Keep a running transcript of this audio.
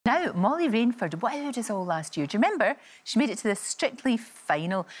Now, Molly Rainford wowed us all last year. Do you remember? She made it to the Strictly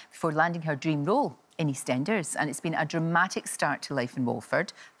final before landing her dream role in EastEnders, and it's been a dramatic start to life in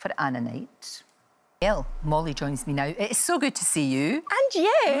Walford for Anna Knight. Well, Molly joins me now. It's so good to see you. And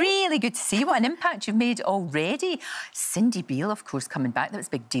you. Really good to see you. What an impact you've made already. Cindy Beale, of course, coming back. That was a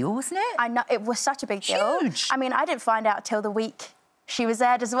big deal, wasn't it? I know, it was such a big deal. Huge. I mean, I didn't find out till the week she was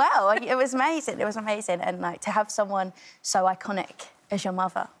aired as well. It was amazing. It was amazing. And, like, to have someone so iconic as your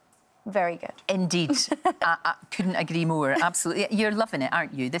mother, very good. Indeed. I couldn't agree more. Absolutely. You're loving it,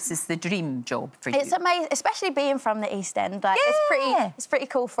 aren't you? This is the dream job for you. It's amazing, especially being from the East End. Like, yeah. it's pretty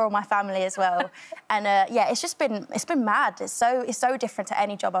cool for all my family as well. And yeah, it's been mad. It's so different to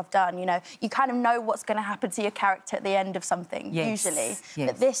any job I've done. You know, you kind of know what's going to happen to your character at the end of something, usually. Yes.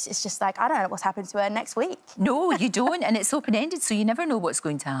 But this is just like, I don't know what's happened to her next week. No, you don't, and it's open-ended, so you never know what's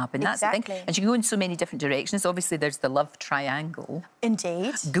going to happen. That's Exactly. the thing. And you can go in so many different directions. Obviously, there's the love triangle.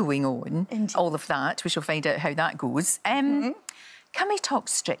 Indeed. Going on. Indeed. All of that. We shall find out how that goes. Can we talk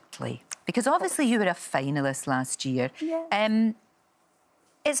Strictly? Because obviously you were a finalist last year. Yeah.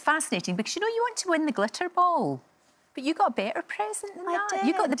 It's fascinating because, you know, you want to win the glitterball, but you got a better present than that. did.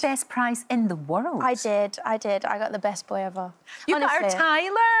 You got the best prize in the world. I did. I got the best boy ever. You got our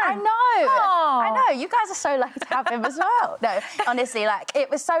Tyler. I know. Aww. I know. You guys are so lucky to have him as well. No, honestly, like, it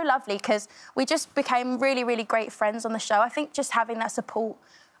was so lovely because we just became really, really great friends on the show. I think just having that support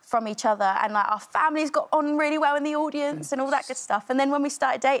from each other, and like our families got on really well in the audience and all that good stuff. And then when we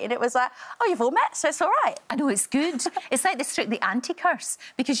started dating, it was like, oh, you've all met, so it's all right. I know, it's good. It's like the Strictly anti-curse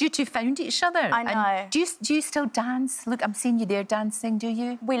because you two found each other. I know. And do you still dance? Look, I'm seeing you there dancing, do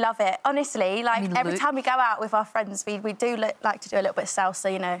you? We love it. Honestly, like, every time we go out with our friends, we do like to do a little bit of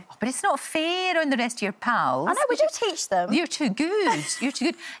salsa, you know. But it's not fair on the rest of your pals. I know, we do teach them. You're too good. You're too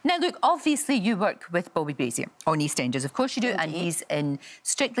good. Now, look, obviously you work with Bobby Brazier on EastEnders. Of course you do, and he's in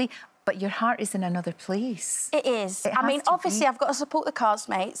Strictly. But your heart is in another place. It is. It I mean, has to obviously, be. I've got to support the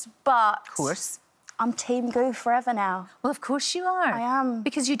castmates, but... Of course. I'm Team Goo forever now. Well, of course you are. I am.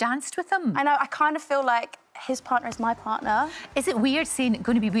 Because you danced with him. I know, I kind of feel like his partner is my partner. Is it weird going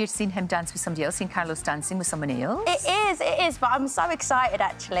to be weird seeing him dance with somebody else, seeing Carlos dancing with someone else? It is, but I'm so excited,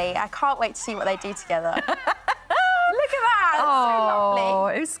 actually. I can't wait to see what they do together. Look at that! Oh, so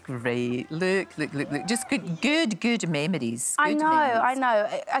lovely. it's great. Look. Just good memories. I know.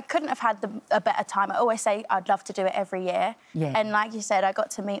 I couldn't have had a better time. I always say I'd love to do it every year. Yeah. And like you said, I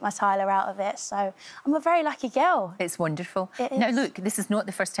got to meet my Tyler out of it, so I'm a very lucky girl. It's wonderful. It is. Now, look, this is not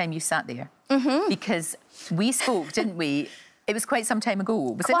the first time you sat there. Because we spoke, didn't we? It was quite some time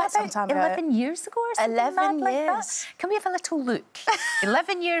ago. Was Quite it some about time ago. 11 years ago or something 11 mad like that? years. Can we have a little look?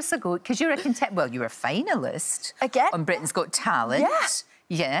 11 years ago, because you're a you were a finalist. Again? On Britain's Got Talent.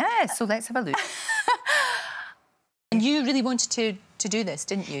 Yeah, so let's have a look. And you really wanted to do this,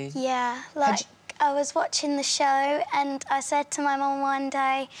 didn't you? Yeah, like, I was watching the show and I said to my mum one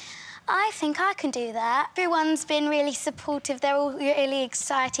day, I think I can do that. Everyone's been really supportive. They're all really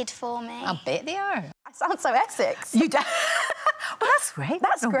excited for me. I bet they are. I sound so Essex. You do. Well, that's great.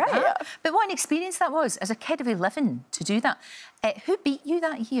 That's great. That. But what an experience that was, as a kid of 11, to do that. Who beat you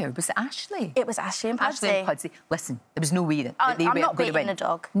that year? Was it Ashley? It was Ashley and Pudsey. Ashley and Pudsey. Listen, there was no way that they I'm were not going to beating win. a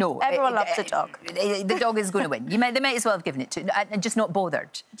dog. No. Everyone loves a dog. The dog is going to win. They might as well have given it to... And just not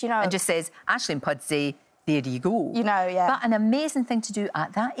bothered. Do you know... And just says, Ashley and Pudsey, there you go. You know, yeah. But an amazing thing to do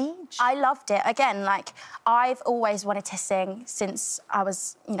at that age. I loved it. Again, like, I've always wanted to sing since I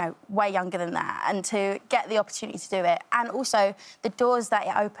was, you know, way younger than that, and to get the opportunity to do it, and also the doors that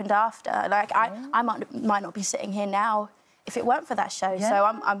it opened after. Like, I might not be sitting here now if it weren't for that show. Yeah.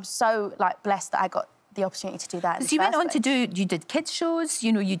 So I'm so, like, blessed that I got the opportunity to do that. So you went on to do, you did kids shows,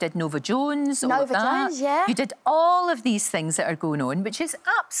 you know, you did Nova Jones, all of that. Nova Jones, yeah. You did all of these things that are going on, which is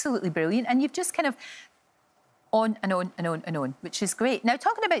absolutely brilliant, and you've just kind of on and on and on and on, which is great. Now,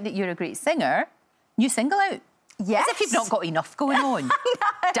 talking about that you're a great singer, new single out. Yes. As if you've not got enough going on.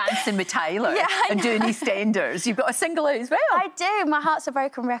 Dancing with Tyler and doing EastEnders. You've got a single out as well. I do. My Heart's a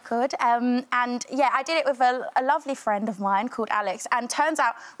Broken record. And, yeah, I did it with a lovely friend of mine called Alex. And turns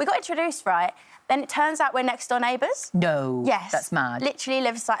out, we got introduced, right? Then it turns out we're next door neighbours. No. Yes. That's mad. Literally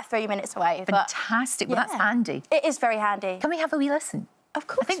lives, like, 3 minutes away. Fantastic. Well, that's handy. It is very handy. Can we have a wee listen? Of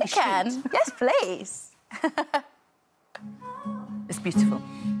course I think we can. Yes, please. It's beautiful.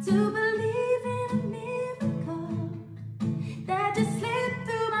 To believe in a miracle that just slipped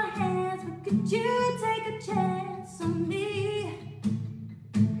through my hands, but could you take a chance on me?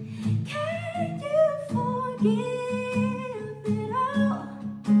 Can you forgive it all?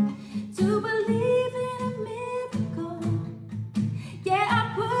 To believe in a miracle. Yeah,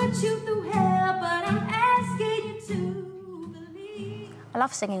 I put you through hell, but I'm asking you to believe. I love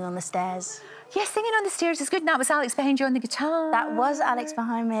love singing on the stairs. Yes, singing on the stairs is good. And that was Alex behind you on the guitar. That was Alex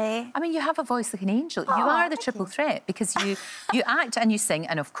behind me. I mean, you have a voice like an angel. You are the triple threat because you act and you sing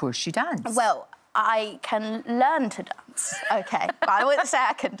and, of course, you dance. Well, I can learn to dance, OK? But I wouldn't say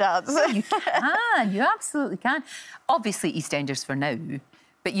I can dance. You can. You absolutely can. Obviously, EastEnders for now.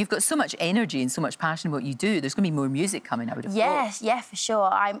 But you've got so much energy and so much passion in what you do. There's going to be more music coming, I would have thought. Yeah, for sure.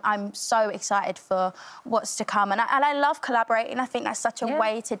 I'm so excited for what's to come. And I love collaborating. I think that's such a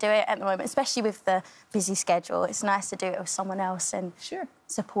way to do it at the moment, especially with the busy schedule. It's nice to do it with someone else and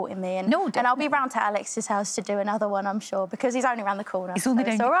supporting me. And, and I'll be round to Alex's house to do another one, I'm sure, because he's only around the corner. He's only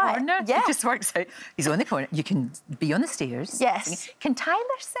down the corner? Yeah. It just works out. He's on the corner. You can be on the stairs. Yes. Singing. Can Tyler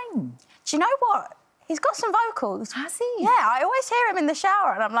sing? Do you know what? He's got some vocals. Has he? Yeah, I always hear him in the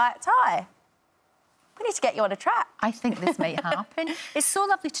shower and I'm like, Ty, we need to get you on a track. I think this might happen. It's so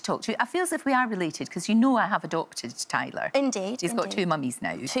lovely to talk to you. I feel as if we are related because you know I have adopted Tyler. Indeed. He's got 2 mummies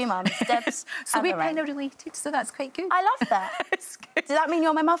now. 2 mums, Deb's so and we're Lorraine. kind of related, so that's quite good. I love that. It's good. Does that mean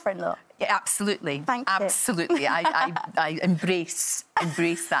you're my mother-in-law? Yeah, absolutely. Thank you. Absolutely. I embrace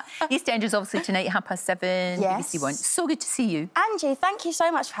that. EastEnders, obviously, tonight, 7:30, Yes. BBC One. So good to see you. Angie, thank you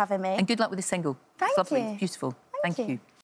so much for having me. And good luck with the single. Thank It's lovely. you. It's beautiful. Thank Thank you. you.